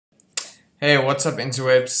Hey, what's up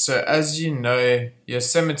interwebs? So as you know,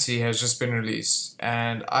 Yosemite has just been released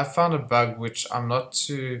and I found a bug which I'm not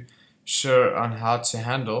too sure on how to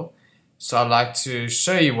handle. So I'd like to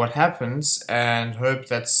show you what happens and hope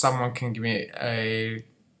that someone can give me a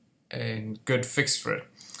good fix for it.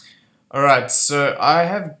 Alright, so I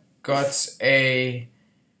have got a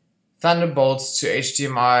Thunderbolt to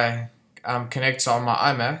HDMI connector on my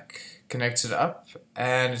iMac connected up,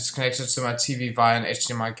 and it's connected to my TV via an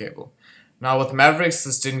HDMI cable. Now with Mavericks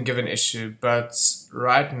this didn't give an issue, but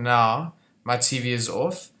right now my TV is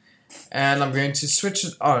off and I'm going to switch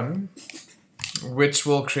it on, which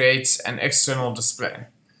will create an external display.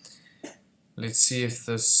 Let's see if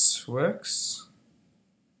this works.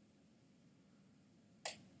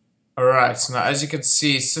 Alright, so now as you can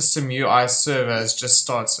see, System UI server has just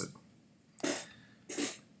started.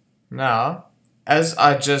 Now, as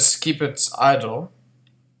I just keep it idle,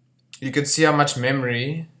 you can see how much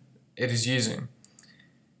memory it is using.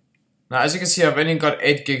 Now as you can see, I've only got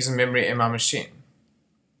 8 gigs of memory in my machine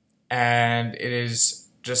and it is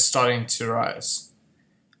just starting to rise.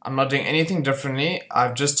 I'm not doing anything differently.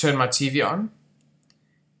 I've just turned my TV on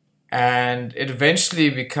and it eventually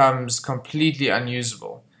becomes completely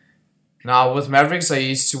unusable. Now with Mavericks I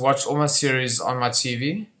used to watch all my series on my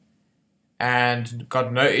TV and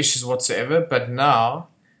got no issues whatsoever, but now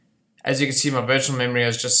as you can see my virtual memory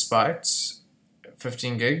has just spiked.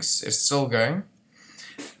 15 gigs, it's still going.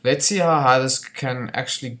 Let's see how high this can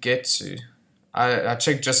actually get to. I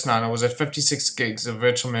checked just now and it was at 56 gigs of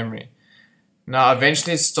virtual memory. Now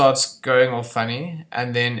eventually it starts going all funny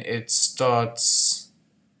and then it starts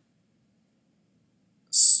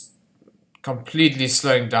completely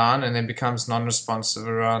slowing down and then becomes non-responsive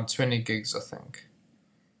around 20 gigs I think.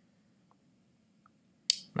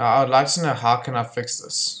 Now I would like to know how can I fix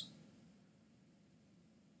this.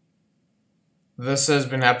 This has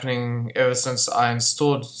been happening ever since I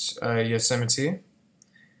installed Yosemite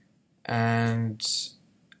and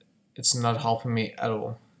it's not helping me at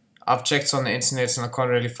all. I've checked on the internet and I can't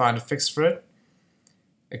really find a fix for it.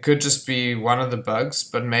 It could just be one of the bugs,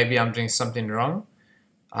 but maybe I'm doing something wrong.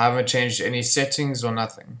 I haven't changed any settings or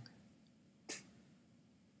nothing.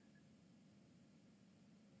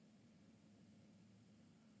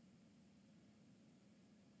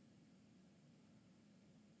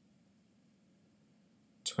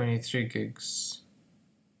 $23 gigs.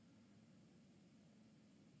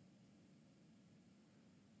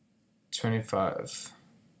 $25.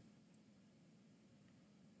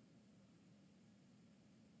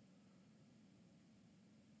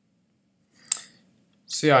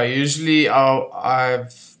 So yeah, usually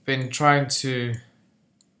I've been trying to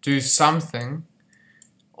do something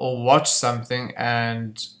or watch something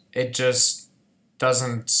and it just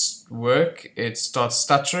doesn't work. It starts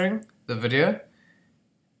stuttering the video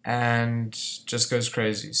and just goes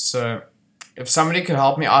crazy. So if somebody could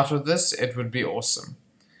help me out with this, it would be awesome.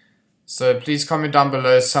 So please comment down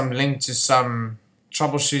below some link to some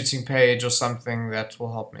troubleshooting page or something that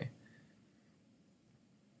will help me.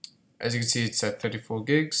 As you can see, it's at 34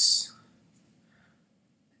 gigs.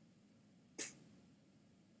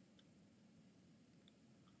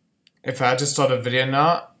 If I had to start a video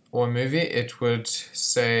now or a movie, it would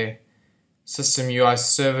say System UI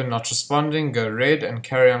server not responding, go red and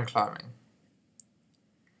carry on climbing.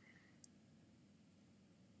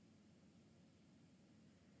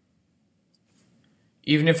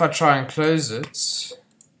 Even if I try and close it,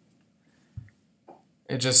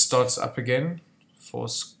 it just starts up again.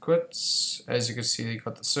 Force quit. As you can see, you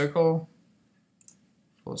got the circle.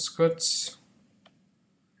 Force quit.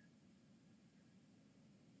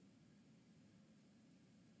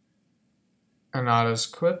 And now it has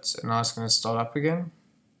quit, and now it's going to start up again.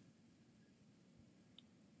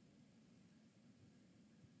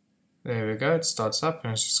 There we go, it starts up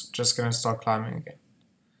and it's just going to start climbing again.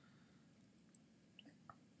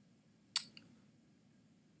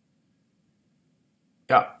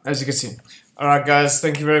 Yeah, as you can see. Alright guys,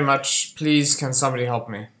 thank you very much. Please can somebody help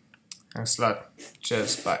me? Thanks a lot.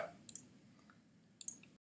 Cheers, bye.